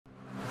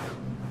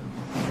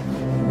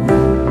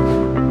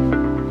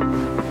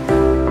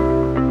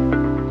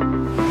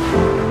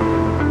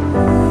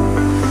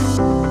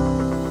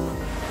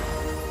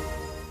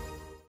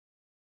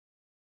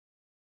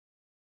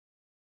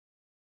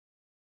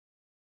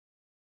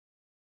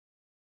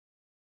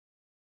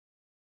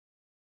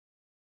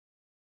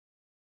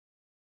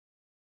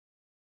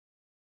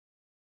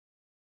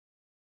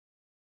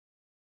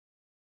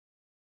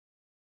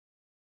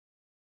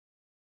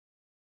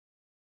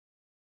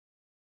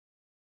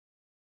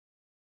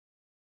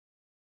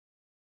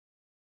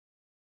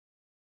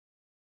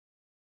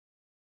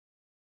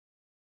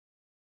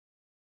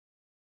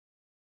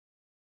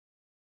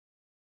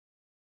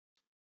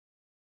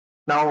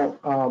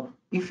Now,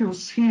 if you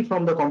see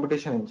from the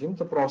computation engine,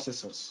 the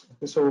processors,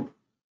 okay, so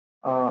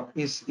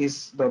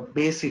is the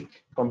basic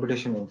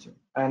computation engine,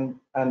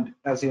 and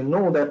as you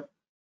know that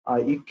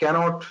you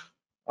cannot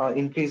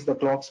increase the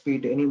clock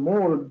speed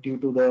anymore due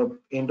to the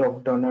end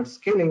of Turner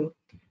scaling,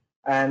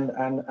 and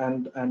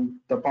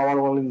the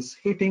power wall is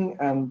hitting,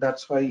 and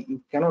that's why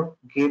you cannot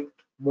get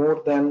more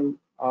than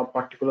a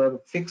particular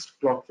fixed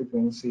clock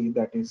frequency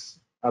that is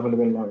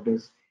available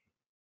nowadays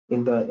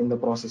in the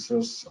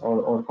processors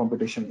or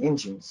computation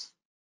engines.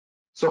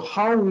 So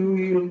how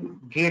we will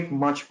get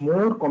much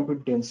more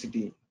compute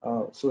density?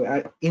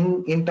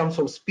 In terms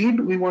of speed,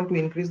 we want to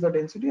increase the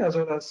density as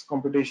well as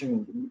computation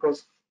engine,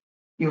 because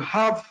you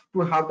have to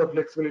have the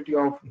flexibility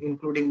of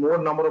including more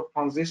number of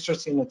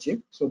transistors in a chip.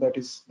 So that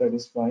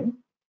is fine.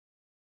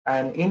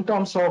 And in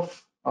terms of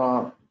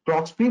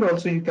clock speed,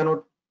 also you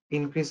cannot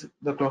increase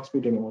the clock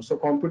speed anymore. So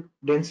compute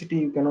density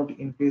you cannot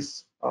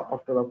increase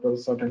after a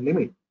certain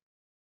limit.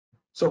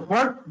 So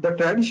what the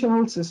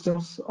traditional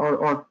systems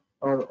or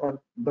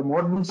the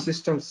modern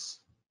systems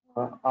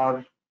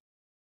are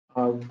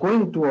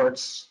going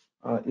towards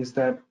is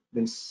that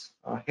this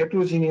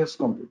heterogeneous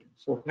computing.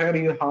 So where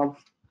you have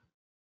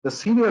the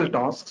serial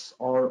tasks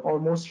or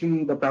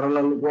mostly the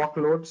parallel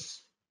workloads,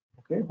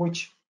 okay,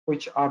 which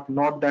are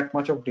not that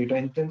much of data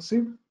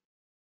intensive.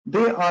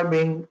 They are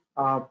being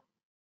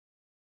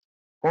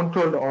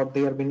controlled, or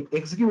they are being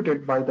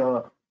executed by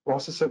the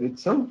processor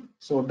itself.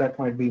 So that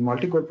might be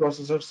multi-core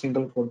processor,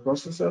 single core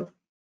processor.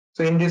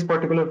 So in this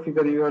particular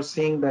figure, you are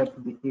seeing that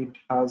it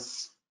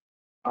has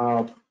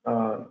a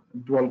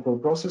dual core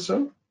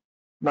processor.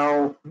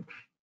 Now,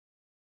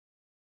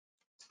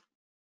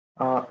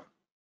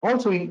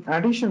 also in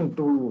addition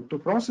to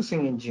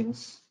processing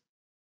engines,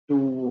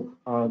 to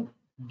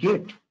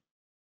get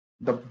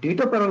the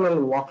data parallel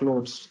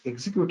workloads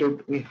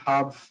executed, we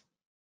have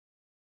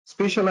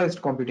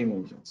specialized computing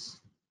engines.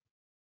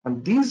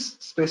 And these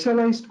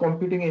specialized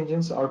computing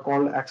engines are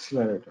called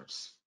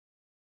accelerators.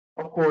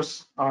 Of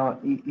course,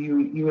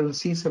 you will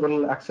see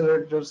several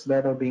accelerators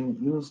that are being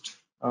used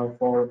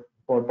for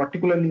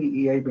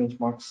particularly AI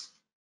benchmarks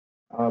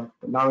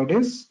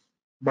nowadays.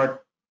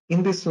 But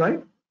in this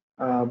slide,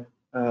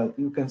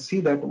 you can see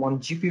that one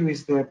GPU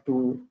is there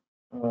to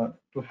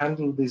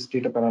handle these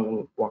data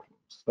parallel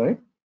workloads, right?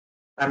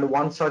 And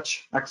one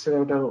such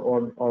accelerator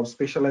or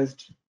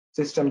specialized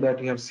system that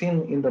you have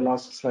seen in the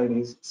last slide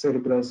is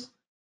Cerebrus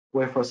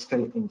wafer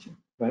scale engine,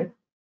 right?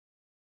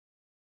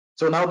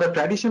 So now the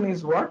tradition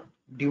is what?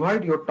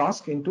 Divide your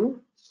task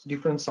into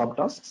different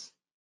subtasks,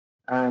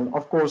 and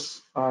of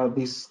course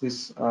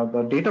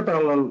the data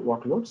parallel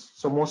workloads.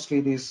 So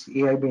mostly these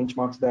AI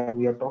benchmarks that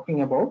we are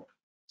talking about.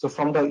 So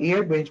from the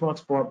AI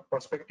benchmarks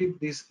perspective,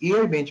 these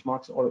AI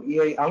benchmarks or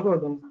AI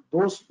algorithms,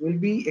 those will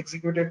be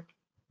executed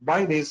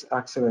by these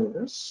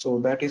accelerators. So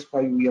that is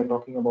why we are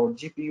talking about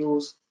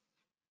GPUs,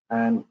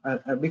 and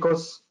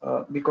because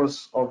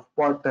of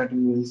what that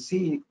you will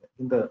see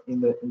in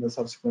the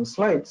subsequent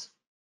slides.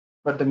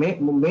 But the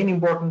main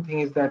important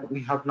thing is that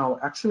we have now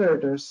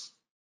accelerators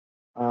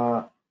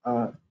uh,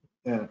 uh,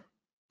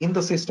 in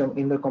the system,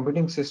 in the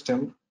computing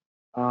system,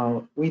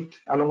 along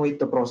with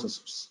the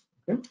processors.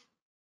 Okay,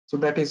 so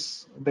that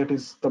is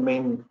the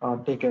main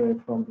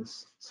takeaway from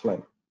this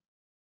slide.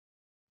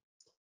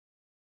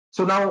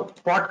 So now,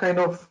 what kind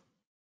of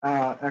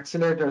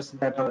accelerators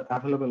that are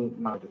available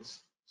nowadays?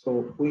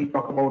 So we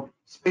talk about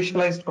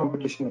specialized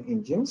computation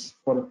engines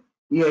for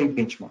AI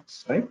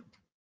benchmarks, right?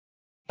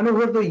 And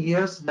over the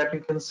years that you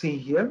can see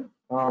here,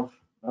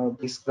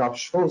 this graph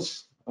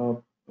shows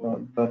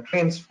the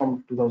trends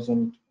from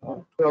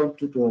 2012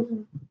 to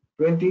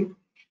 2020,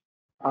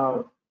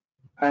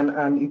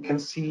 and you can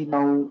see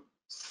now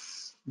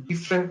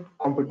different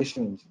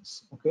computation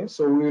engines. Okay,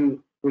 so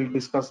we'll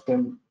discuss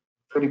them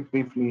very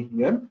briefly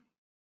here.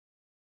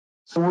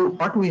 So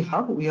what we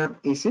have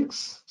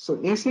ASICs. So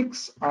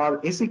ASICs are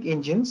ASIC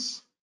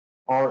engines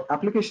or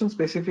application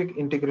specific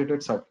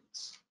integrated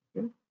circuits.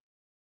 Okay,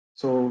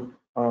 so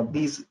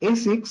these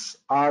ASICs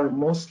are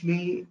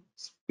mostly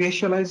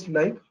specialized,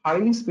 like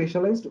highly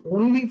specialized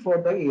only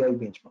for the AI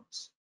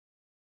benchmarks.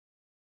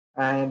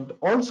 And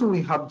also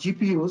we have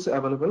GPUs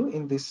available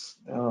in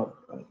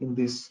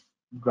this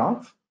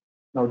graph.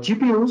 Now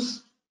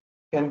GPUs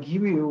can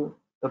give you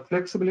the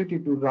flexibility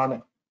to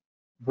run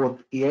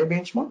both AI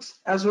benchmarks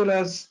as well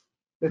as,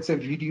 let's say,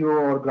 video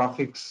or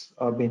graphics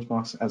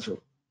benchmarks as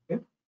well.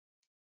 Okay.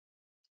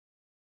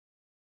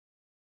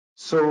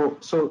 So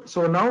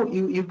now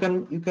you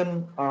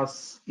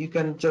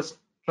can just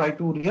try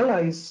to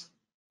realize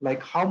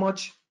like how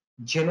much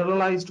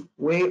generalized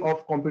way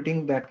of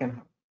computing that can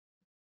happen.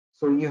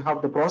 So you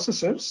have the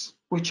processors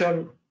which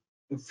are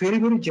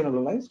very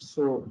generalized.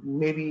 So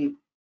maybe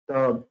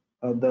the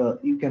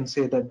you can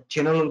say the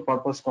general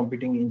purpose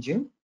computing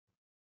engine,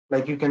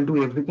 like you can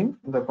do everything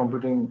in the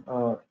computing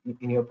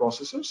in your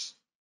processors.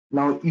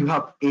 Now you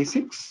have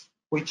ASICs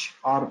which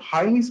are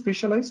highly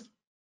specialized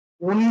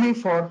only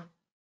for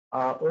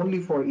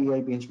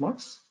AI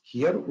benchmarks.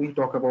 Here we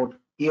talk about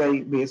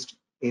AI based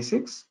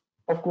ASICs.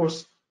 Of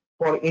course,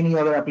 for any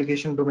other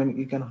application domain,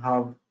 you can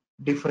have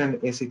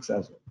different ASICs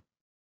as well.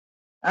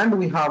 And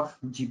we have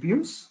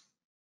GPUs,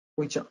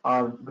 which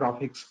are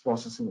graphics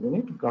processing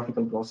unit,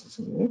 graphical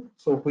processing unit.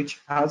 So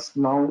which has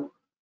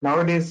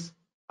nowadays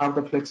have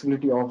the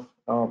flexibility of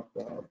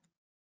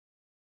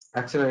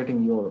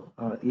accelerating your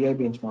AI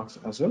benchmarks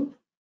as well.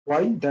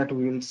 Why? That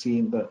we will see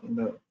in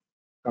the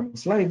coming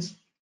slides.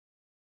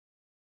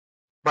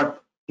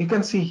 But you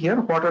can see here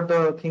what are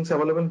the things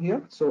available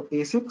here. So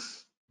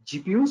ASICs,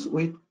 GPUs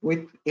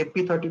with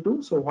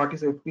FP32. So what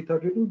is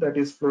FP32? That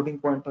is floating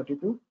point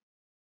 32.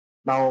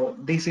 Now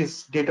this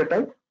is data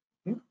type.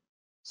 Okay.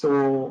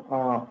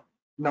 So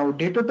now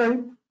data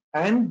type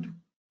and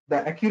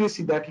the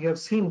accuracy that you have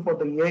seen for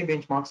the AI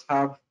benchmarks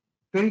have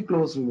very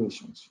close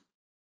relations.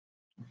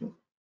 Okay.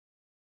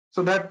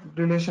 So that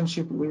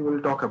relationship we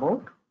will talk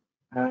about.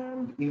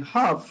 And you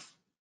have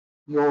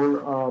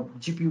your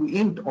GPU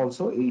int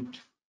also 8.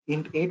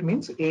 Int 8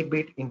 means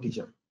 8-bit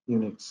integer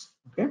units.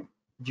 Okay,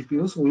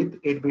 GPUs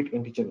with 8-bit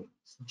integer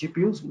units.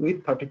 GPUs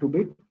with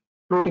 32-bit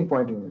floating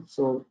point units.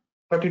 So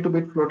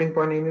 32-bit floating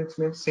point units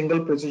means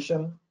single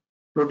precision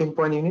floating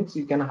point units.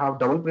 You can have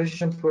double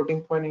precision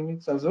floating point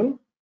units as well,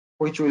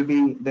 which will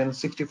be then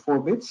 64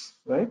 bits,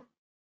 right?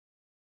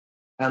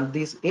 And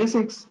these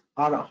ASICs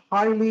are a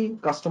highly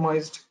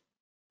customized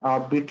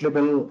bit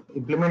level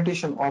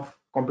implementation of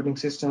computing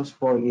systems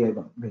for AI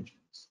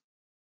benchmarks.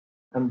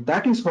 And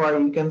that is why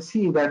you can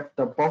see that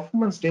the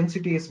performance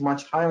density is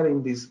much higher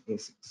in these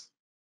ASICs,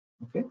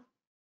 okay?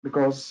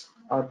 Because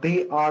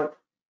they are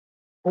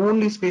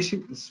only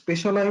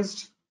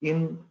specialized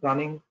in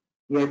running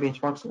AI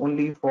benchmarks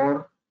only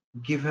for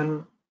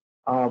given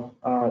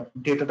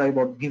data type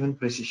or given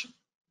precision,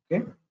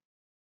 okay?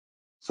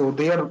 So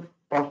their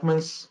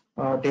performance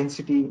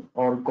density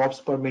or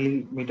GOPS per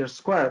millimeter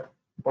square,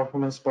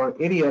 performance per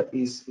area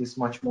is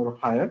much more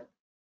higher.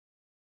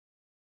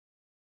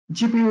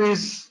 GPU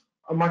is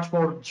much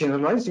more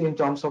generalized in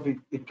terms of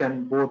it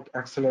can both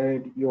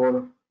accelerate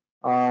your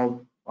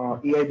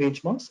AI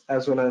benchmarks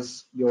as well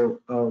as your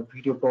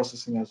video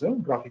processing as well,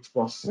 graphics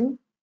processing,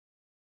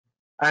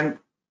 and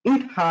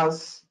it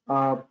has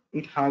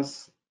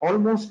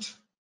almost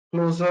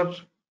closer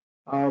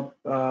uh,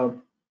 uh,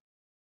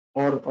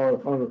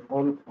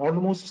 or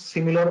almost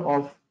similar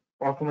of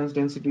performance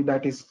density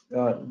that is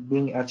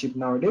being achieved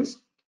nowadays.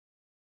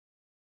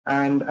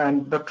 And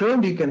the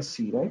trend you can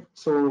see, right?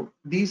 So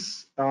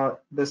this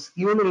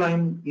yellow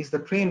line is the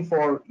trend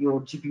for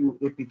your GPU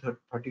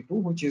AP32,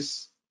 which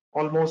is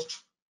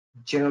almost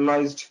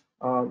generalized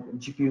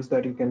GPUs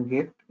that you can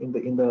get in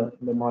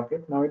the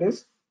market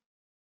nowadays.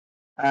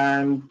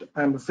 And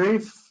very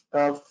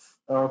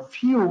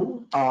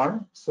few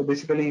are, so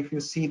basically if you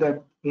see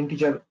that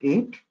integer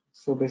 8,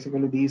 so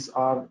basically these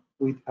are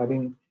with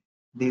having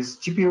these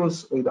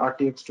GPUs with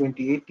RTX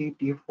 2080,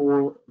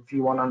 T4,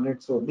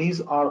 V100. So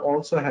these are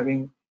also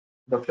having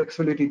the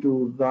flexibility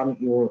to run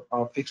your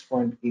fixed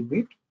point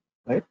 8-bit,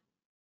 right,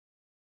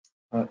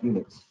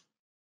 units.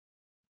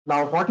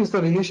 Now, what is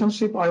the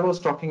relationship I was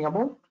talking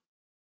about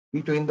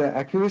between the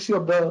accuracy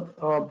of the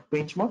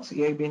benchmarks,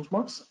 AI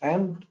benchmarks,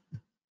 and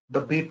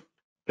the bit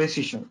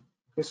precision?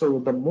 Okay, so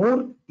the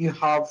more you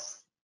have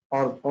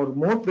or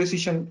more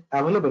precision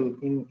available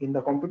in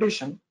the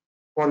computation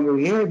for your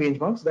AI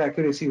benchmarks, the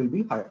accuracy will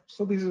be higher.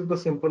 So this is the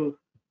simple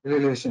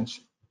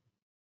relationship.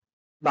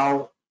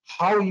 Now,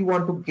 how you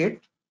want to get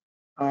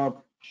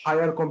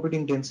higher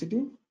computing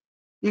density?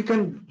 You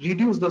can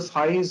reduce the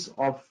size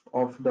of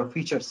the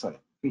feature,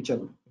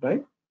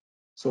 right?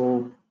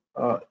 So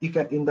you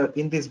can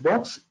in this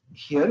box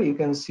here you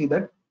can see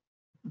that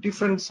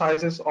different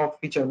sizes of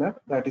feature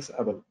map that is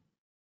available.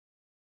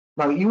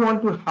 Now you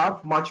want to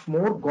have much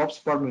more GOPS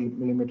per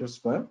millimeter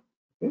square.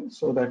 Okay,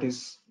 so that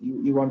is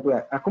you want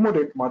to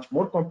accommodate much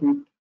more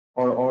compute,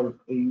 or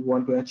you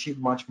want to achieve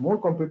much more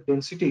compute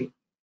density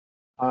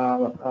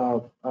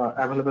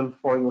available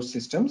for your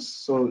systems.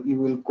 So you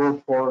will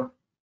go for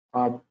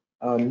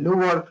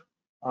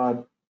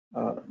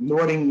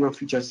lowering your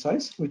feature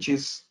size, which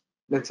is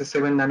let's say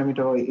 7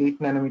 nanometer or 8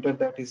 nanometer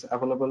that is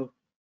available.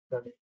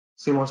 That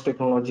CMOS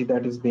technology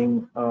that is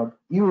being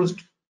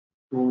used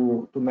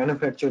to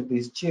manufacture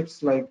these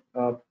chips like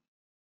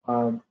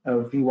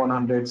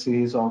V100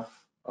 series of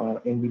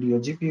NVIDIA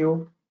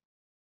GPU,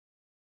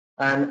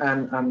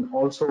 and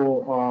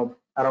also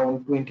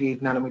around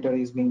 28 nanometer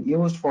is being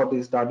used for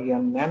this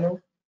Dadian Nano.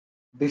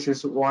 This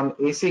is one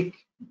ASIC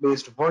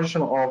based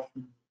version of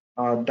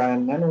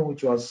Dian Nano,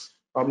 which was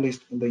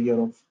published in the year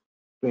of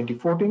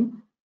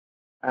 2014,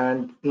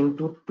 and in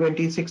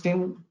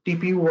 2016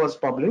 TPU was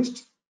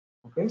published.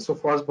 Okay, so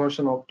first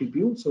version of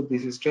TPU. So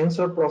this is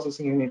Tensor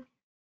Processing Unit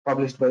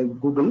published by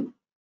Google,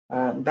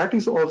 and that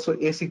is also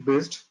ASIC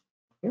based.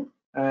 Okay,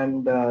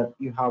 and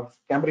you have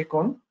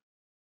Cambricon,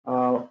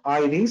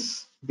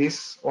 IRIS.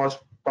 This was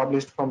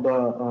published from the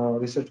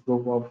research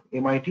group of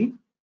MIT,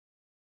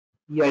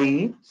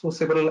 EIE. So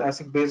several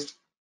ASIC based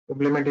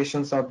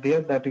implementations are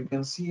there that you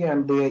can see,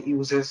 and they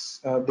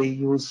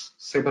use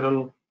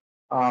several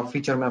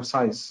feature map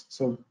size.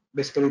 So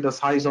basically the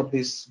size of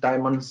these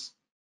diamonds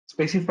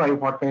specify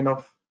what kind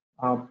of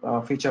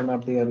feature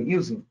map they are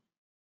using.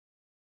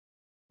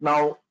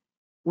 Now,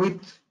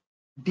 with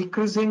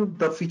decreasing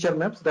the feature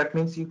maps, that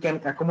means you can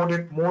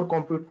accommodate more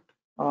compute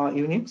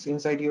units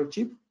inside your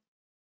chip,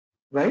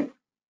 right?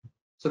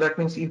 So that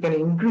means you can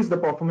increase the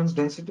performance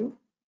density,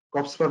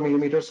 COPS per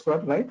millimeter square,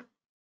 right?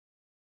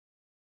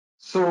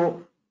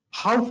 So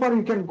how far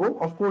you can go?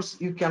 Of course,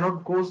 you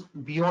cannot go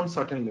beyond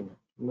certain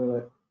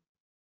limit.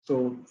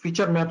 So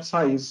feature map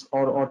size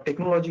or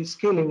technology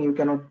scaling you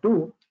cannot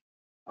do.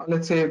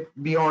 Let's say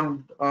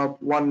beyond 1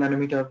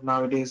 nanometer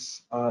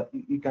nowadays,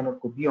 you cannot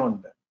go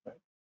beyond that. Right?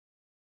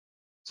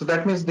 So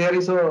that means there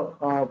is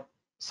a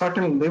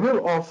certain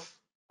level of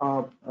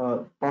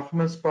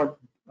performance per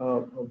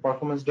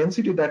performance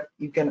density that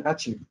you can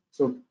achieve.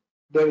 So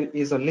there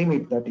is a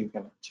limit that you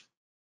can achieve.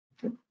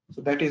 Okay?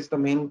 So that is the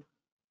main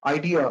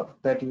idea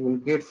that you will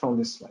get from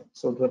this slide.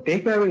 So the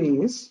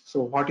takeaway is,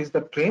 so what is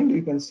the trend?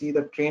 You can see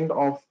the trend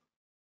of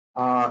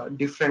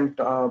different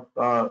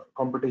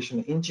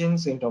computation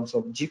engines in terms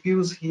of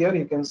GPUs. Here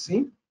you can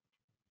see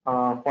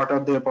what are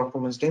their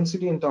performance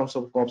density in terms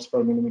of COPS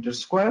per millimeter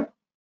square,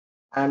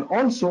 and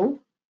also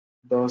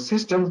the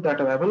systems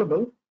that are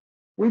available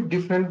with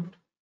different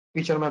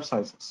feature map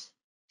sizes.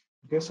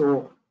 Okay,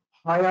 so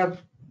higher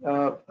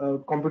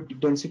compute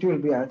density will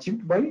be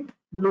achieved by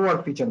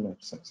lower feature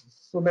map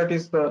sizes. So that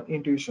is the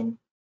intuitive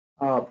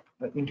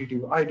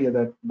idea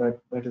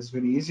that is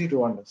very easy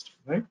to understand,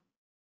 right?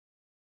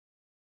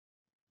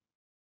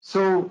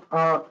 So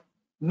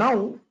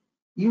now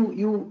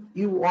you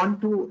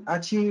want to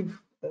achieve.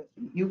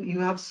 You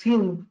have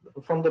seen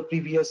from the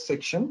previous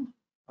section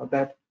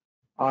that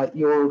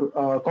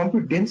your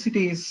compute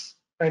density is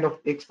kind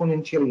of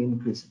exponentially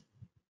increasing,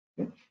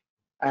 okay?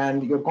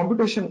 And your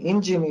computation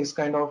engine is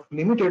kind of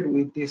limited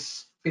with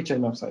this feature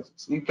map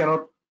sizes. You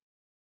cannot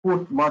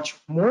put much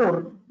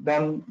more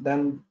than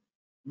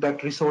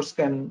that resource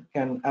can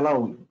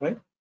allow you, right?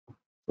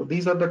 So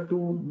these are the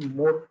two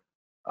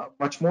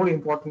much more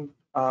important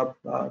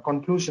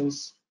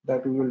conclusions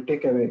that we will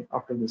take away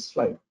after this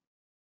slide.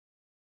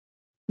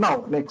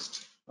 Now,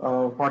 next,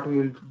 what we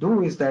will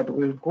do is that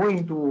we'll go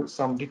into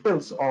some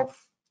details of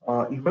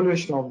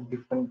evaluation of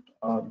different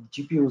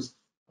GPUs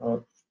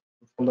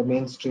from the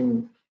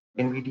mainstream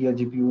NVIDIA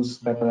GPUs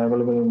that are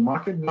available in the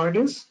market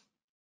nowadays,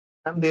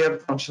 and their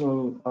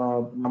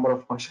functional number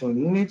of functional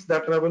units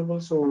that are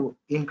available. So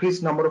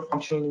increased number of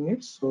functional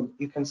units. So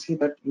you can see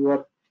that you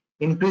are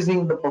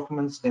increasing the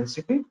performance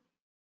density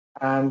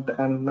and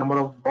number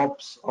of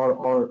bops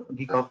or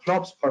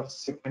gigaflops per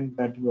second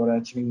that you are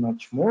achieving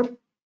much more.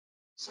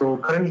 So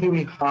currently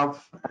we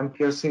have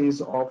Ampere series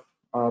of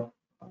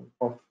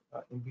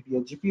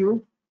NVIDIA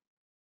GPU,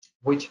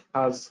 which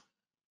has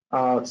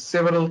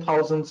several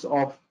thousands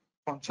of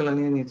functional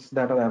units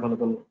that are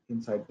available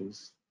inside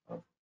these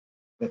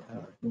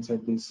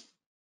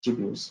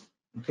GPUs.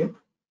 Okay,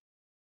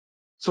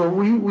 so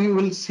we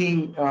will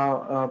see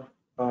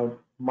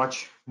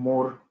much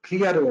more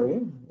clear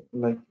way,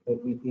 like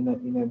in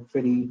a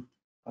very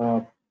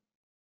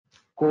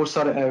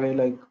coarser array,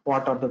 like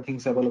what are the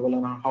things available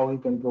and how you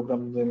can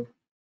program them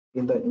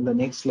in the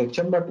next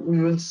lecture. But we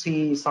will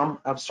see some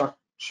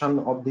abstraction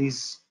of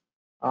these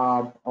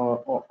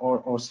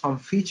or some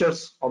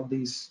features of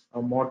these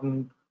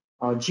modern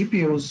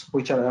GPUs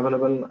which are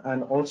available,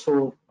 and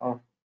also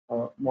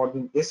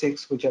modern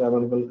ASICs which are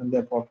available, and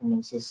their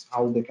performances,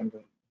 how they can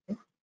run. Okay?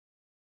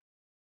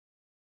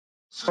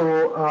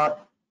 So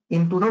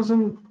in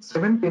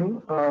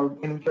 2017,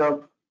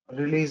 NVIDIA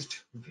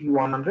released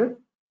V100,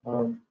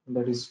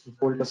 that is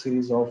Volta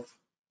series of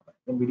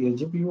NVIDIA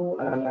GPU,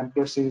 and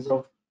Ampere series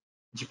of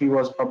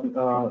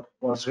GPU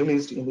was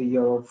released in the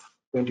year of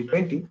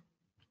 2020,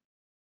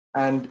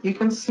 and you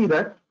can see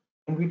that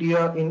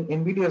NVIDIA, in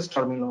NVIDIA's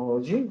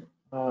terminology,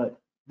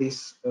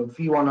 this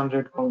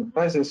V100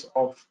 comprises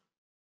of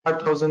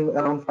 5,000,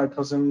 around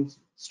 5,000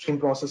 stream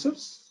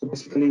processors. So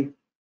basically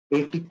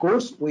 80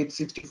 cores with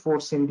 64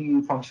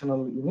 SIMD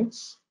functional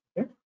units.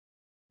 Okay?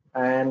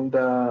 And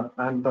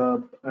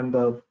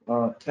the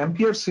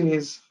Ampere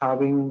series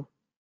having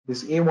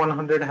this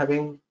A100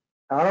 having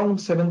around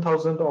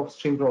 7,000 of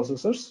stream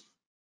processors,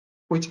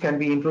 which can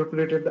be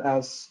interpreted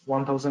as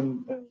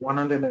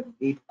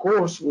 1,108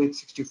 cores with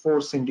 64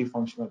 SIMD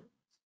functional.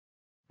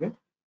 Okay,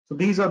 so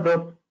these are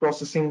the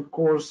processing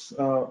cores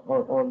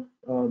or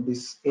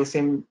this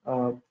SM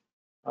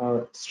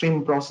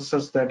stream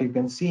processors that you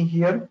can see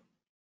here.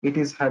 It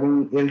is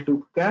having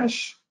L2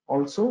 cache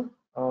also,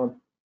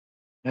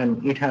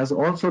 and it has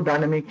also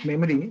dynamic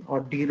memory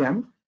or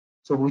DRAM,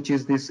 so which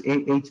is this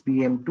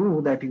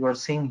HBM2 that you are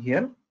seeing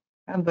here,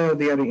 and their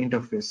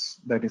interface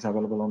that is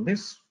available on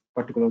this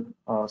particular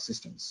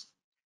systems.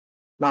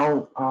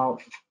 Now,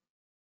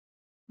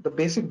 the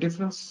basic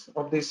difference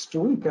of these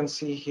two you can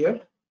see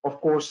here.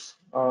 Of course,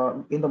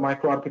 in the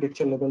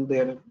microarchitecture level,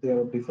 there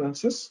are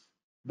differences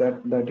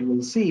that you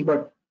will see,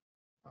 but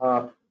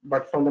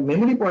from the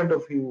memory point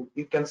of view,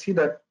 you can see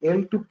that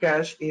L2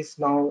 cache is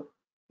now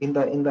in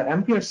the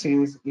Ampere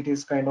series. It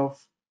is kind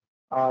of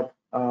uh,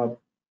 uh,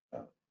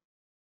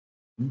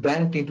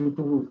 banked into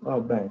two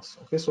banks.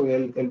 Okay, so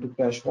L2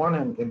 cache 1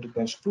 and L2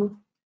 cache 2,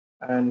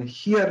 And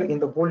here in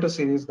the Volta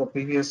series, the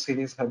previous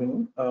series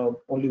having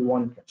only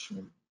one cache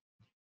memory.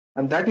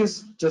 And that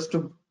is just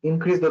to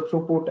increase the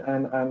throughput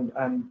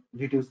and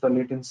reduce the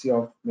latency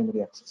of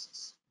memory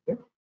accesses. Okay?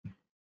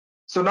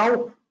 So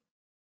now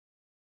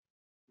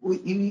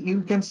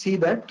you can see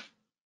that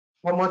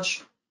how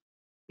much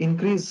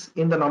increase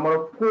in the number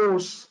of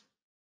cores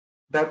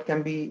that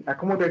can be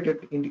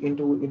accommodated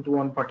into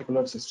one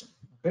particular system.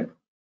 Okay,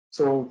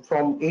 so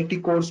from 80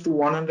 cores to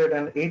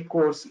 108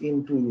 cores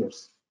in 2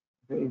 years.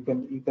 Okay?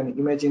 You can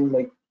imagine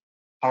like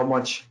how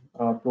much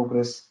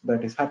progress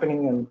that is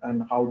happening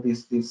and how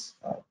these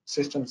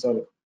systems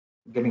are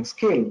getting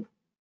scaled.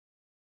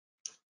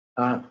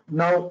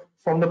 Now,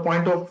 from the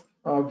point of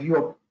view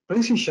of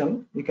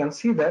precision, you can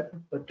see that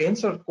the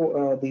tensor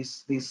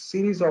these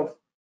series of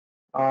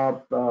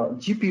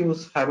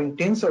GPUs having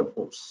tensor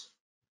cores.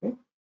 Okay?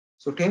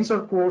 So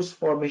tensor cores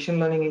for machine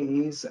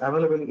learning is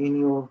available in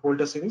your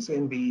Volta series,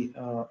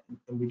 NVIDIA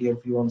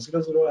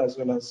V100, as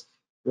well as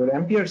your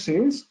Ampere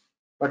series.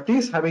 But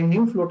this having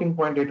new floating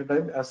point data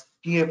type as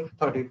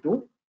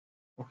TF32.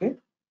 Okay,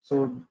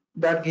 so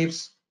that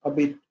gives a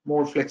bit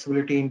more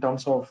flexibility in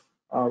terms of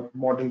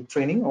model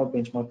training or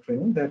benchmark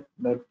training that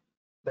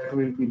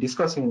we'll be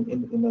discussing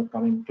in the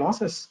coming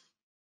classes.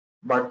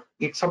 But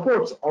it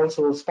supports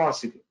also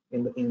sparsity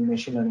in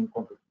machine learning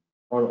computing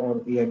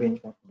or AI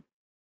benchmarking.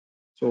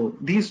 So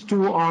these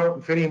two are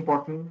very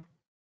important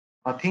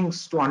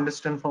things to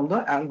understand from the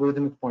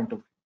algorithmic point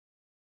of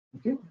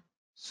view. Okay,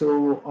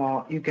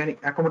 so you can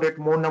accommodate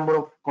more number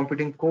of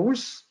computing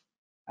cores,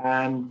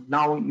 and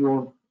now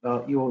your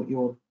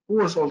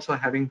cores also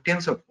having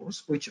tensor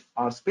cores, which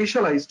are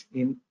specialized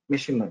in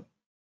machine learning.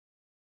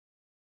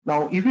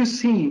 Now, if you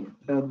see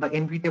the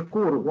NVIDIA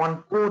core,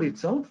 one core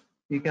itself,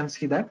 you can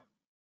see that.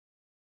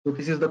 So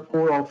this is the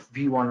core of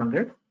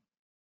V100.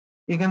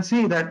 You can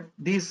see that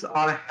these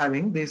are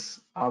having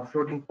this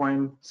floating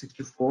point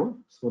 64.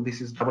 So this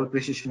is double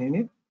precision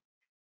unit,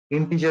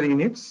 integer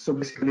units. So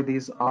basically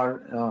these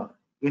are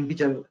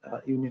integer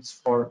units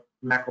for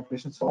MAC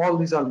operations. So all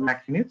these are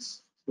MAC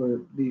units.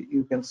 So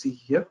you can see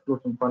here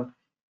floating point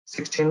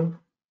 16,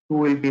 2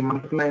 will be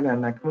multiplied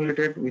and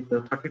accumulated with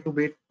the 32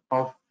 bit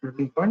of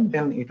floating point,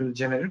 then it will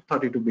generate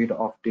 32 bit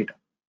of data,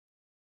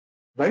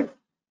 right?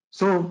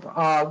 So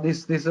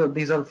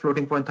these are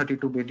floating point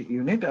 32 bit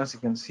unit, as you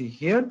can see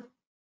here.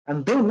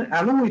 And then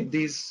along with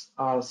these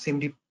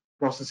SIMD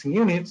processing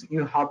units,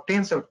 you have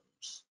tensor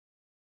cores.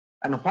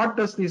 And what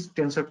does this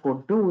tensor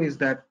core do is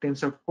that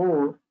tensor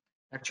core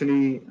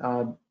actually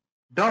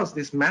does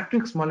this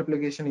matrix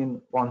multiplication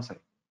in one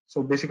cycle.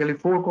 So basically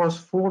 4 cross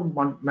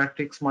 4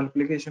 matrix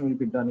multiplication will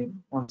be done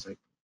in one cycle,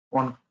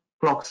 one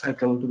clock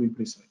cycle to be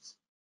precise.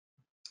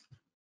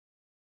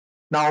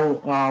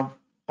 Now,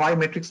 why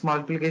matrix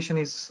multiplication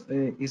is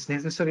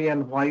necessary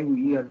and why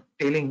we are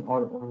telling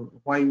or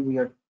why we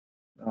are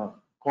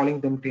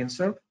calling them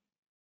tensor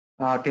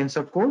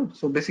core.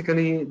 So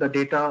basically the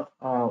data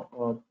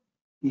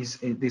is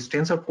these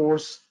tensor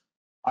cores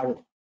are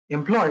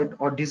employed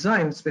or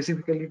designed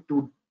specifically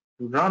to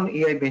run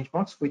AI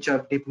benchmarks, which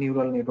are deep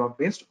neural network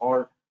based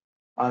or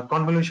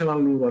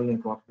convolutional neural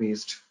network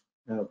based,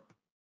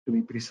 to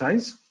be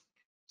precise.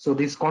 So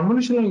these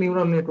convolutional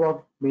neural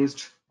network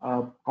based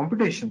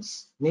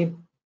computations need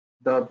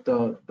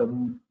the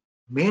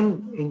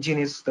main engine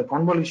is the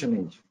convolution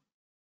engine.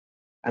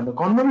 And the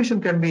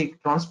convolution can be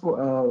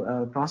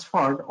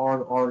transferred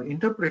or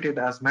interpreted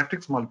as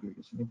matrix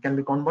multiplication. It can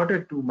be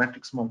converted to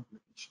matrix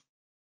multiplication.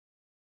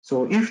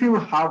 So if you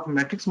have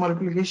matrix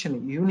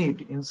multiplication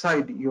unit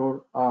inside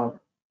your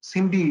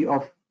SIMD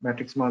of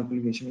matrix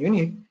multiplication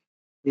unit,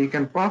 you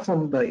can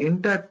perform the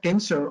entire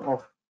tensor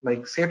of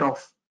like set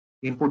of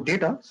input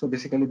data. So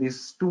basically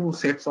these two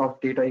sets of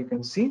data you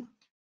can see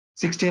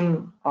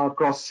 16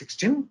 cross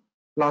 16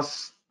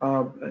 plus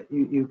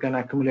you can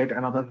accumulate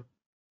another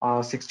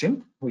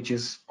 16, which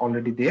is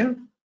already there.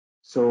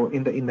 So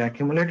in the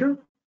accumulator,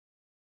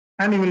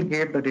 and you will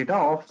get the data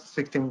of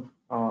 16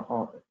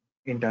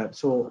 entire.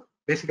 So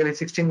basically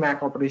 16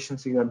 MAC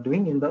operations you are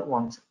doing in the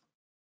one set.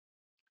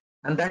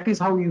 And that is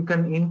how you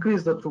can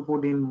increase the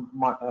throughput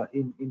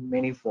in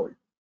many fold.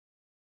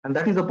 And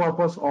that is the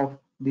purpose of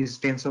these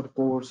tensor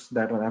cores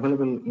that are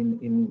available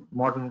in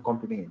modern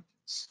computing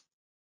engines.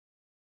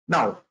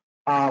 Now,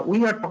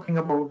 we are talking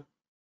about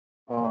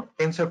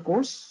tensor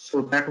cores.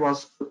 So that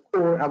was the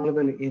core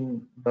available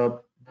in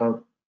the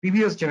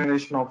previous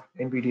generation of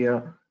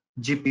NVIDIA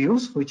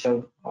GPUs, which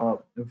are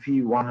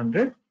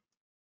V100.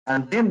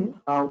 And then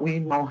we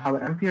now have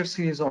Ampere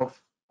series of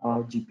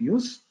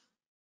GPUs.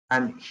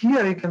 And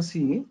here you can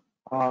see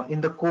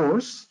in the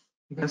cores,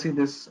 you can see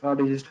this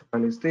register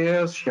file is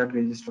there, shared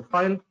register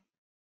file.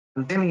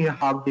 And then you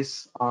have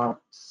this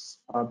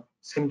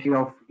SIMD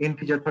of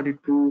integer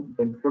 32,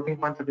 then floating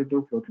point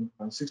 32, floating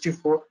point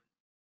 64.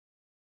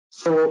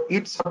 So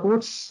it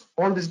supports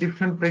all these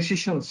different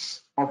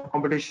precisions of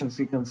computations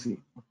you can see.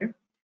 Okay.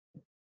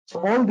 So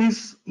all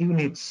these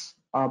units,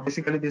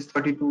 basically this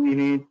 32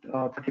 unit,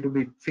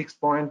 32-bit fixed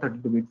point,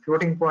 32-bit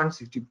floating point,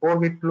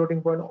 64-bit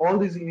floating point, all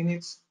these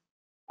units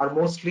are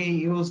mostly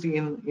used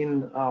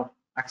in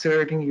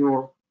accelerating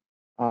your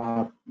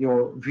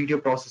video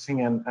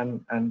processing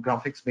and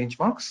graphics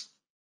benchmarks,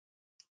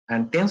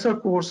 and tensor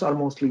cores are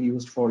mostly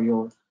used for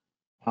your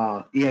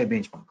AI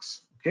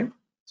benchmarks. Okay,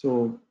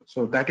 so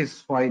that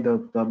is why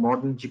the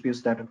modern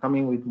GPUs that are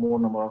coming with more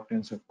number of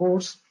tensor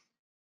cores,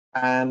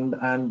 and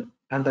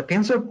the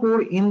tensor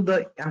core in the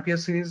Ampere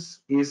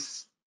series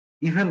is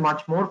even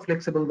much more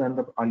flexible than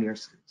the earlier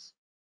series.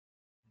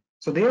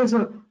 So there is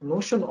a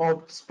notion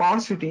of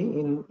sparsity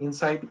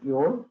inside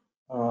your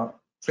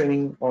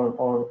training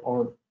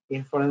or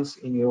inference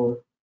in your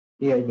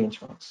AI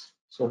benchmarks.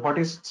 So what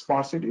is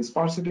sparsity?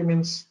 Sparsity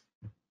means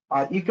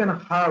you can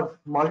have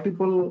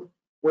multiple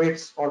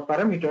weights or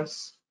parameters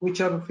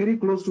which are very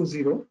close to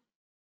zero,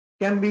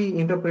 can be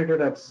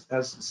interpreted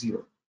as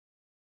zero.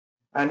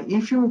 And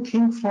if you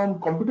think from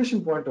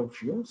computation point of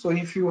view, so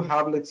if you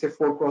have, let's say,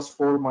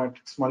 4x4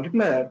 matrix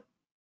multiplier,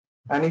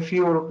 and if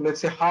your,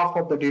 let's say, half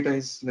of the data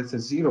is, let's say,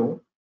 zero,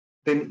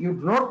 then you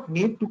do not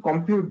need to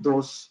compute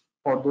those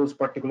for those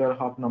particular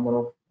half number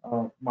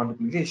of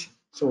multiplication.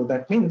 So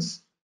that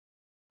means,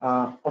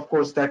 of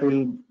course, that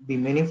will be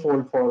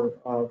manifold for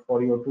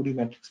your 2D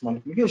matrix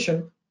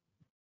multiplication,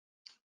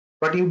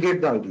 but you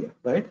get the idea,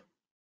 right?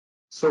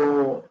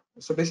 So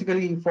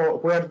basically, for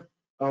where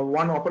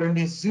one operand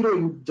is zero,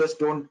 you just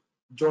don't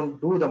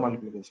do the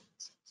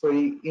multiplications. So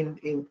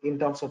in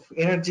terms of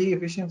energy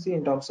efficiency,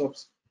 in terms of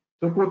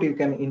throughput, you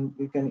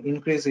can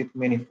increase it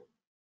manifold.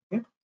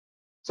 Okay,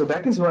 so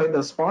that is why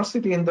the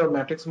sparsity in the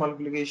matrix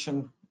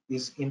multiplication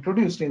is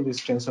introduced in this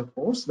tensor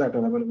cores that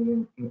are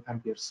available in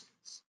Ampere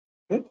series.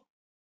 Okay.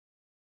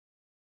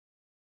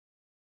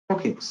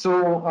 Okay,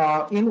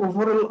 so in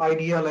overall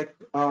idea, like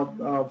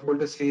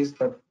voltage series,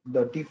 the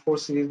T4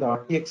 series, the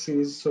RTX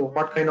series, so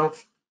what kind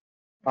of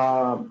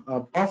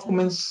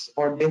performance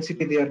or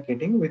density they are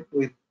getting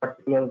with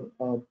particular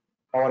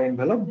power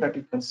envelope that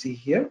you can see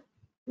here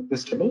in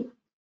this table.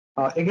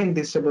 Again,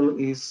 this table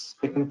is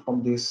taken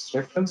from this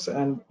reference,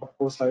 and of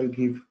course, I will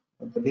give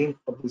the link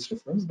of this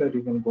reference that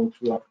you can go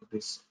through after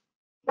this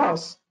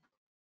class.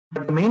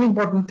 But the main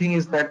important thing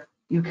is that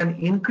you can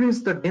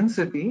increase the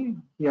density.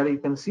 Here you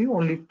can see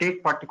only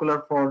take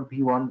particular for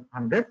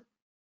V100,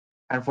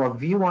 and for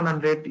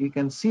V100 you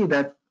can see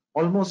that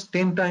almost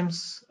 10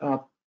 times uh,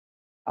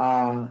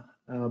 uh,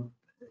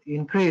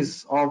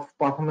 increase of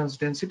performance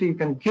density you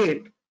can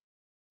get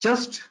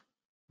just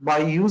by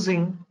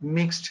using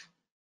mixed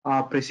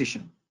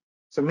precision.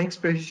 So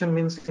mixed precision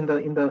means in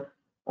the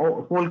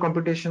whole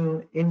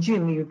computation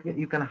engine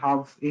you can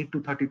have 8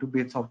 to 32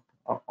 bits of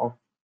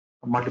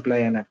multiply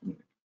and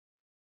accumulate.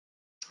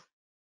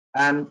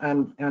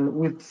 And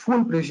with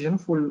full precision,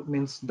 full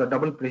means the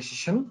double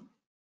precision,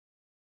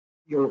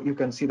 you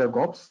can see the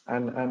GOPS,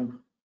 and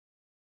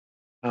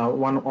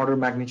one order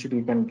magnitude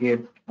you can get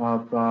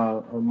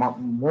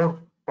more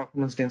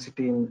performance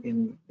density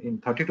in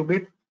 32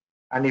 bit,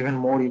 and even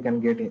more you can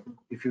get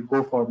if you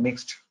go for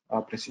mixed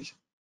precision.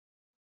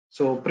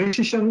 So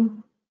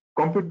precision,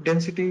 compute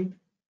density,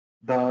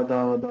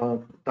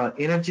 the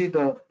energy,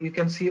 you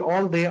can see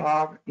all they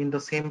are in the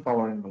same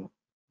power envelope.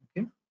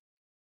 Okay,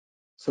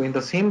 so in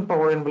the same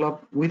power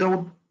envelope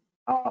without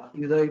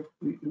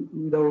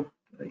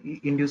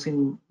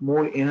inducing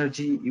more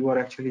energy, you are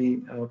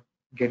actually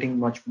getting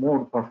much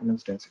more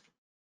performance density.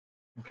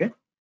 Okay,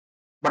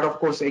 but of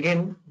course,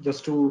 again,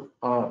 just to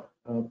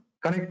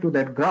connect to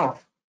that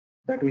graph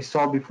that we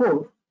saw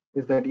before,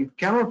 is that you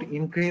cannot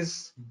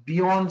increase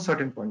beyond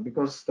certain point,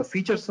 because the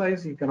feature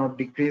size you cannot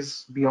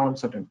decrease beyond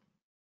certain.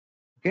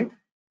 Okay,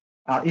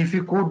 if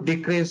you could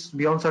decrease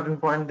beyond certain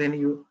point, then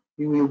you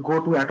will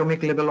go to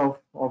atomic level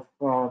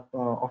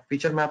of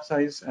feature map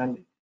size,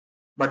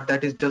 but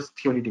that is just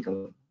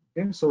theoretical.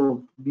 Okay,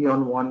 so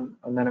beyond 1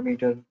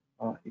 nanometer,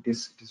 it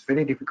is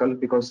very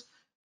difficult, because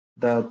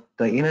the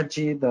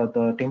energy,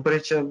 the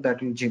temperature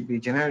that will be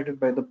generated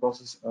by the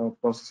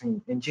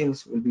processing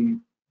engines will be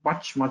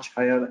much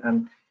higher,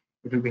 and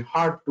it will be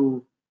hard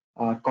to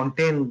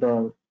contain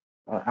the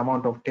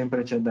amount of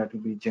temperature that will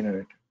be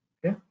generated.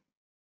 Okay,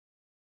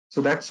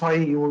 so that's why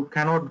you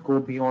cannot go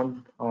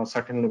beyond a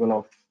certain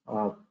level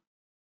of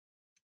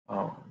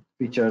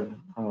feature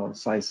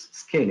size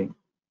scaling.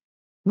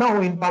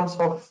 Now, in terms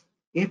of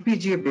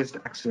FPGA-based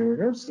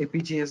accelerators,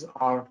 FPGAs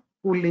are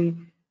fully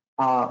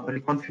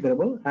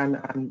reconfigurable,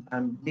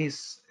 and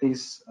this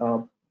is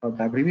the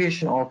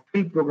abbreviation of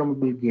field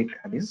programmable gate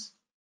arrays,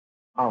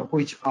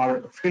 which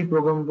are field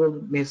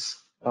programmable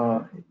means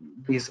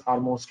these are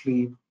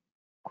mostly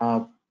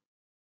uh,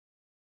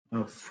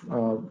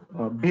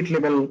 bit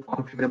level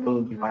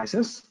configurable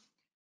devices.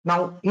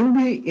 Now, in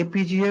the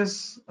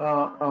FPGAs,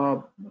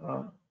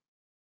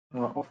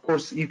 of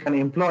course, you can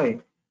employ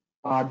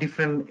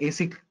different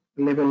ASIC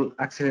level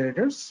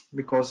accelerators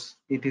because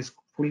it is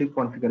fully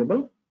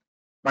configurable.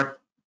 But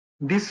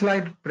this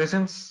slide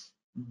presents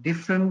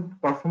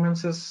different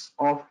performances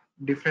of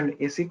different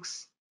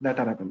ASICs that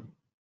are available.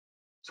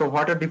 So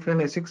what are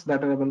different ASICs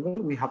that are available?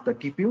 We have the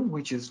TPU,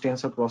 which is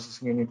tensor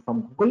processing unit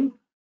from Google.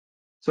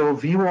 So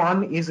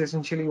V1 is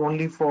essentially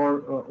only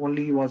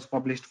was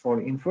published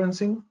for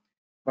inferencing.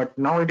 But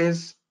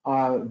nowadays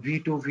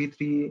V2,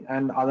 V3,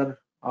 and other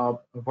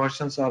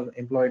versions are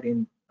employed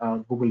in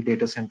Google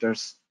data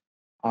centers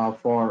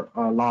for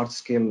large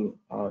scale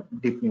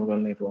deep neural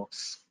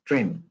networks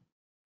training.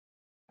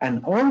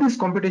 And all these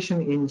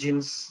computation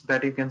engines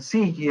that you can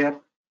see here,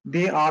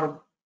 they are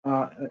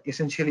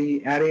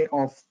essentially array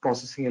of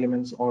processing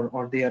elements,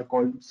 or they are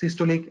called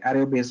systolic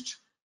array based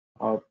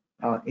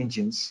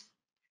engines.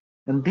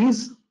 And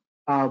these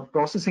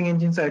processing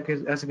engines,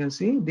 as you can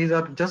see, these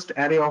are just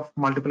array of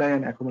multiply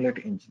and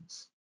accumulate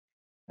engines.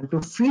 And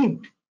to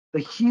feed the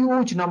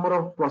huge number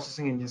of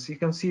processing engines, you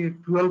can see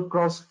 12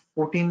 cross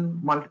 14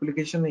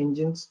 multiplication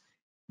engines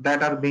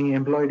that are being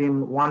employed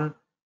in one.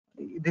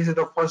 This is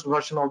the first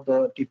version of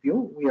the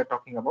TPU we are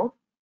talking about.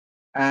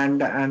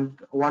 And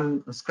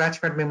one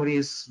scratchpad memory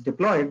is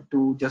deployed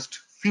to just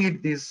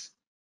feed these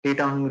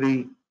data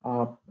hungry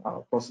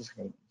processing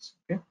engines.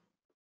 Okay,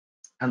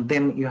 and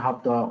then you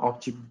have the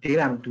object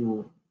DRAM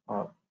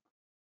uh,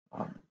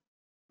 uh,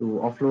 to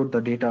offload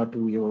the data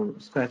to your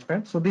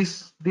scratchpad. So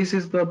this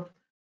is the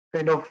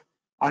kind of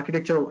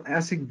architecture of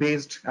ASIC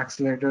based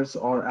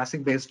accelerators or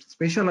ASIC based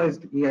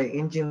specialized AI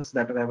engines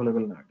that are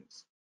available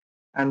nowadays.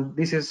 And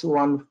this is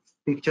one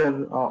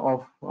picture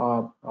of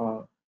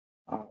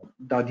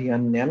Dadi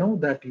and Nano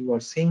that you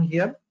are seeing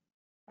here.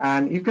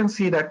 And you can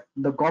see that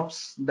the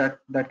GOPS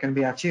that can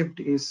be achieved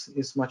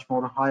is much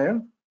more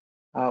higher.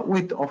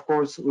 With, of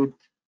course, with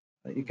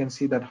you can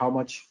see that how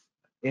much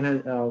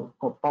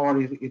power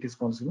it is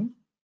consuming.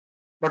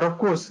 But of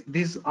course,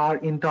 these are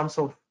in terms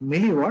of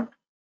milliwatt,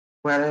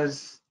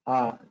 whereas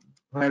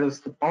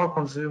the power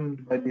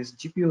consumed by these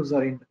GPUs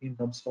are in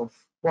terms of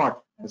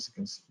watt, as you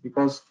can see,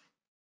 because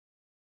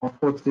of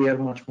course they are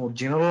much more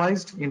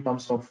generalized in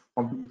terms of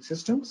computing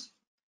systems,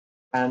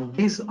 and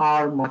these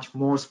are much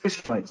more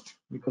specialized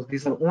because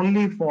these are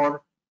only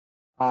for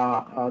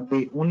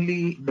they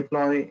only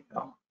deploy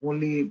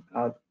only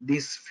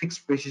these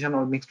fixed precision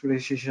or mixed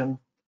precision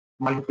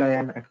multiply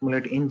and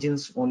accumulate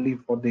engines only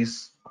for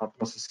these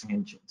processing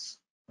engines,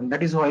 and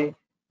that is why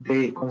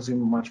they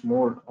consume much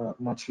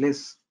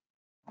less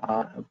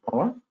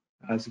power,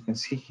 as you can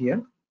see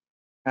here.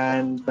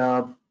 And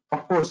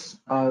of course,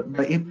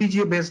 the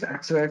FPGA based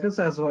accelerators,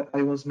 as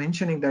I was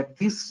mentioning, that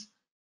these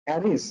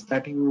arrays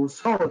that you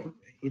saw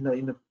in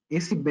the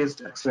ASIC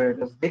based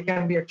accelerators, they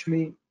can be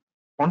actually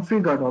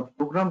configured or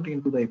programmed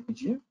into the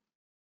FPGA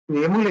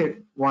to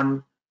emulate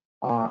one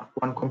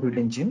compute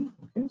engine.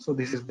 Okay, so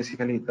this is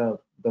basically the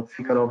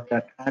figure of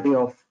that array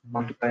of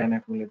multiply and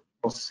accumulate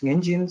processing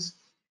engines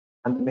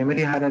and the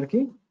memory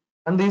hierarchy.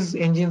 And these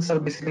engines are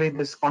basically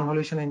this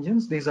convolution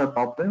engines. These are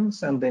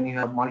operands, and then you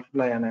have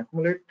multiply and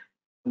accumulate,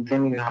 and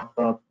then you have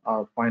the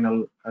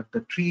final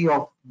the tree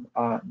of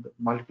the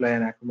multiply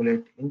and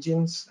accumulate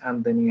engines,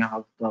 and then you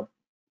have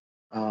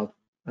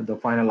the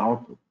final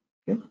output.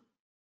 Okay,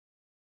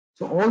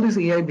 so all these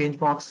AI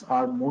benchmarks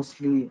are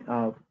mostly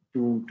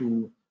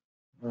to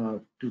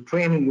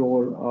train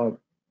your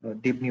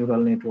deep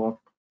neural network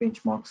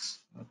benchmarks,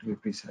 to be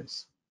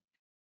precise.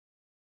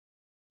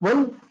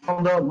 Well,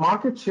 from the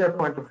market share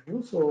point of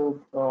view,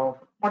 so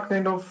what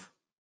kind of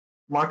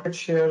market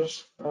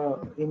shares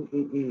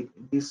in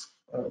these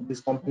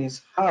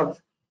companies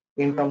have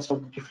in terms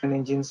of different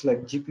engines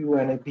like GPU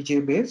and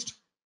FPGA based?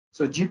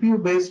 So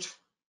GPU based,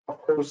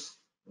 of course,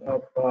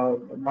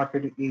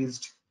 market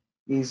is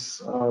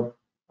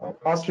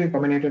partially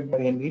dominated by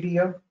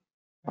NVIDIA,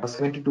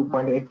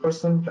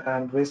 72.8%,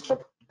 and rest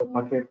of the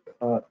market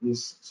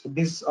is, so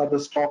these are the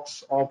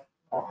stocks of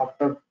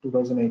after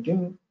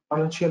 2018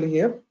 financial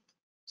year.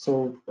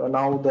 So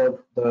now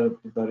the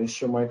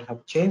ratio might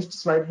have changed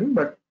slightly,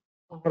 but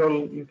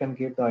overall you can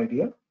get the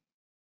idea.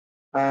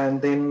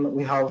 And then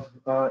we have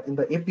in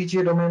the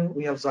FPGA domain,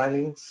 we have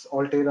Xilinx,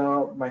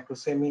 Altera,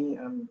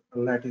 Microsemi, and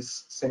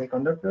Lattice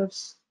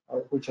Semiconductors,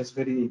 which has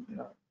very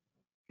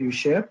few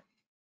share.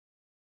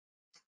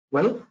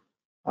 Well,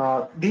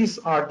 these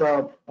are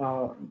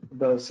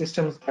the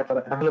systems that are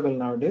available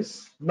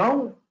nowadays.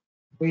 Now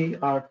we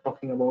are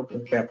talking about the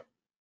gap.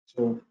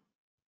 So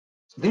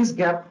this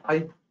gap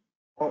I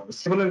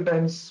several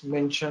times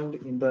mentioned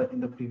in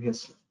the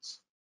previous slides.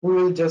 We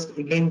will just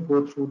again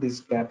go through this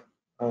gap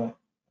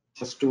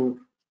just to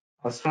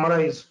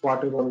summarize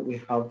whatever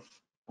we have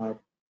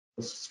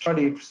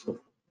studied so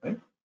far, right?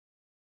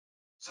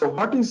 So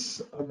what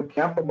is the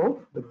gap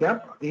about? The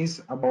gap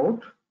is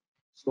about,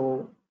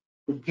 so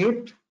to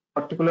get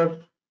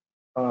particular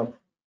uh,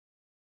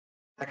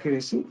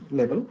 accuracy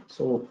level.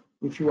 So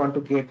if you want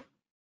to get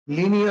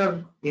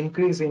linear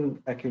increase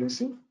in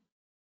accuracy,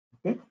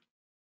 okay,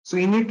 so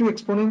you need to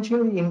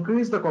exponentially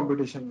increase the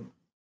computation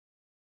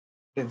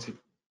density.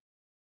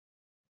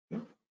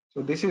 Okay?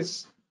 So this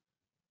is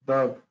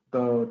the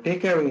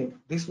takeaway.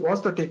 This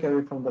was the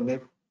takeaway from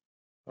the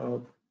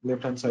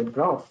left hand side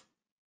graph.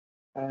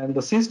 And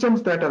the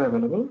systems that are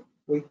available,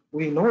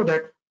 we know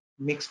that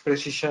mixed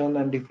precision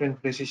and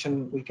different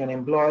precision we can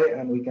employ,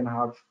 and we can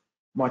have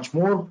much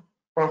more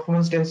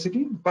performance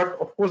density. But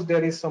of course,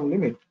 there is some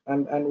limit,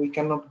 and we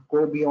cannot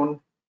go beyond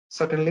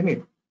certain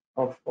limit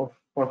of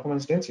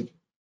performance density,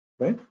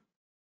 right?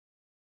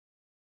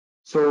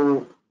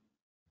 So,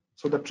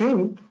 so the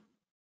trend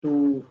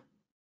to,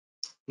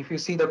 if you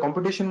see the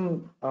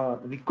computation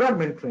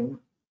requirement trend,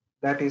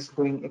 that is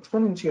going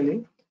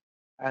exponentially,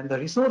 and the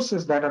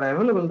resources that are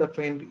available, the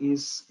trend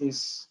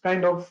is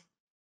kind of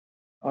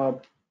uh,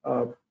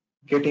 uh,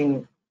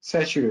 getting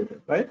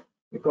saturated, right?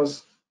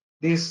 Because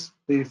the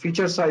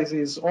feature size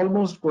is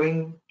almost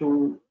going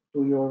to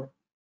your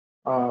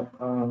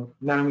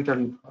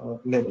nanometer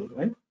level,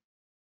 right?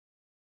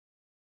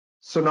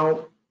 So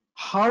now,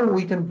 how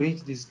we can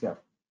bridge this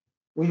gap?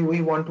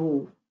 We want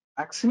to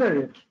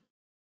accelerate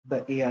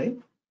the AI.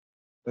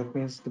 That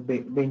means the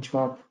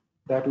benchmark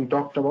that we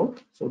talked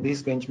about. So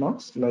these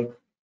benchmarks, like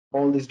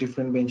all these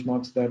different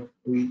benchmarks that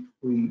we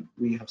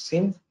have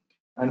seen,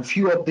 and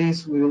few of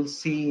these we will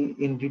see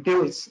in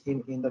details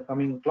in the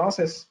coming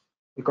classes,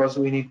 because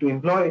we need to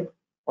employ,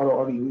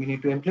 or we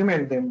need to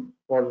implement them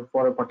for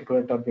a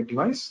particular target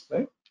device,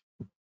 right?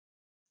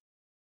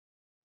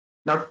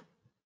 Now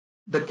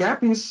the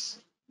gap is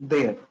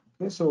there.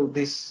 Okay, so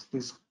this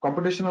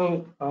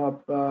computational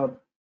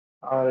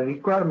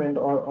requirement,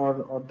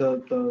 or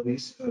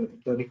the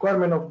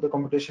requirement of the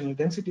computational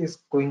density is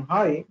going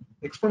high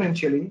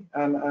exponentially,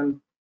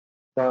 and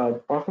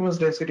the performance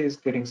density is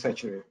getting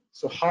saturated.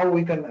 So how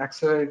we can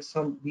accelerate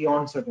some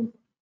beyond certain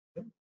point?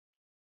 Okay?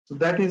 So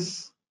that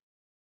is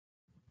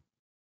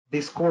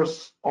this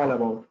course all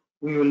about.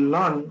 We will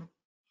learn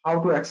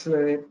how to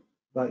accelerate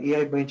the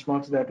AI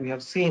benchmarks that we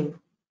have seen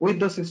with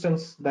the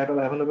systems that are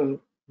available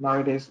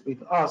nowadays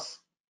with us,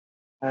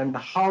 and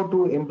how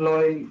to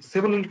employ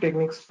several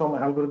techniques from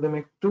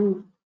algorithmic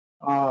to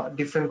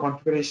different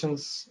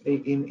configurations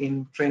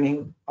in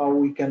training, how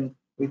we can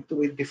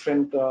with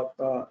different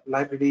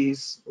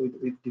libraries,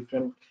 with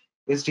different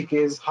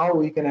SDKs, how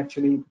we can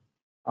actually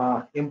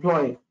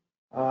employ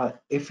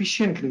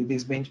efficiently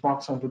these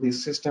benchmarks onto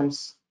these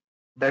systems.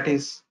 That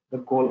is the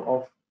goal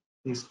of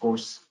this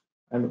course,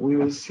 and we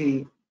will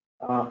see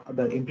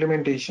the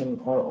implementation,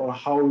 or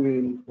how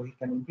we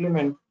can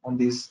implement on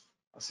these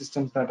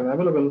systems that are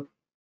available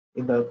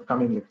in the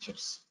coming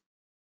lectures.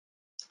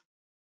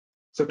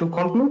 So to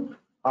conclude,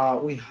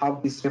 we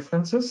have these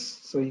references.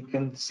 So you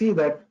can see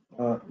that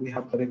we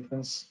have the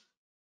reference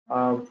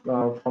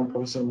from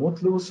Professor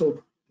Mutlu.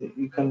 So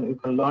you can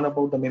learn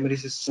about the memory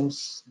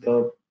systems,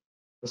 the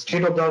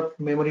state-of-the-art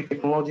memory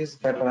technologies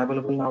that are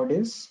available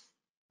nowadays,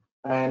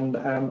 and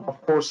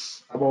of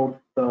course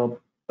about the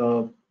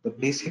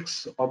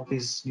basics of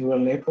these neural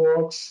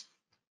networks,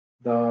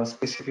 the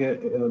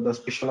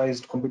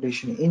specialized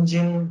computation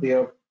engine,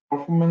 their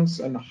performance,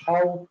 and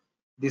how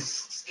this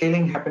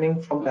scaling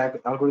happening from the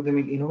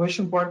algorithmic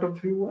innovation point of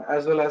view,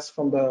 as well as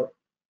from the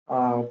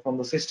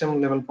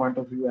system level point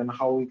of view, and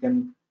how we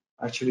can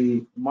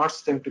actually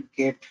merge them to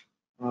get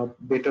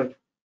better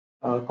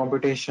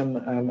computation,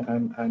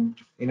 and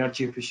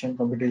energy efficient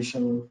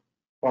computation,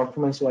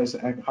 performance wise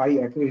and high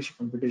accuracy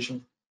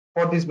computation.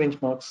 For these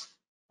benchmarks,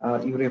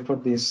 you refer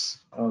this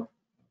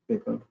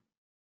paper.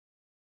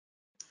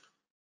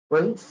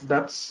 Well,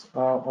 that's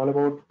all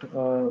about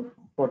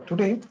for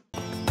today.